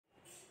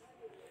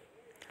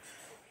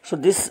So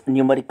this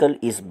numerical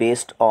is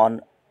based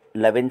on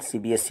 11th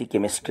CBSE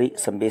chemistry,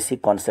 some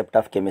basic concept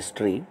of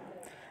chemistry,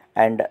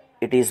 and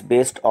it is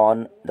based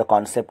on the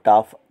concept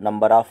of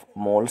number of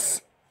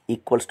moles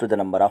equals to the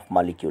number of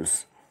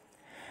molecules.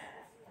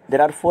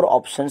 There are 4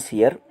 options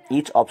here.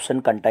 Each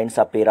option contains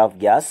a pair of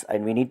gas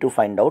and we need to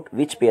find out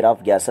which pair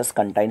of gases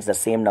contains the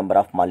same number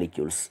of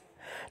molecules.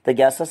 The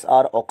gases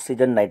are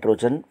oxygen,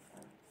 nitrogen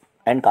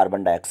and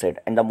carbon dioxide,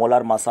 and the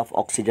molar mass of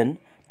oxygen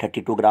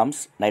 32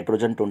 grams,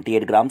 nitrogen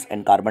 28 grams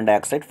and carbon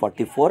dioxide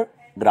 44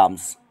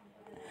 grams.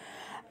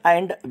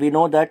 And we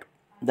know that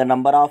the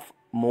number of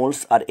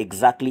moles are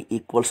exactly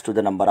equals to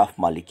the number of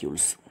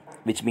molecules,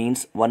 which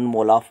means 1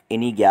 mole of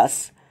any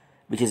gas,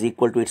 which is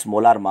equal to its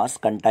molar mass,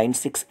 contains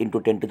 6 into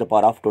 10 to the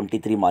power of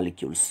 23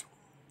 molecules.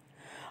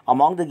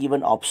 Among the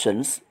given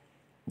options,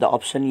 the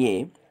option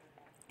A,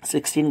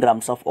 16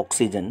 grams of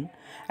oxygen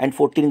and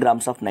 14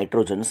 grams of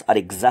nitrogens are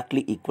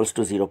exactly equals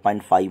to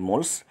 0.5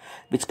 moles,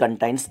 which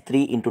contains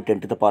 3 into 10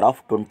 to the power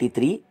of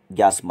 23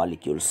 gas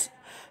molecules.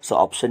 So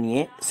option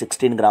A,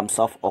 16 grams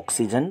of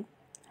oxygen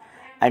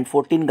and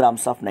 14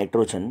 grams of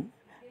nitrogen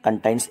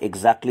contains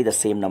exactly the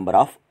same number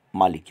of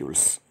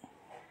molecules.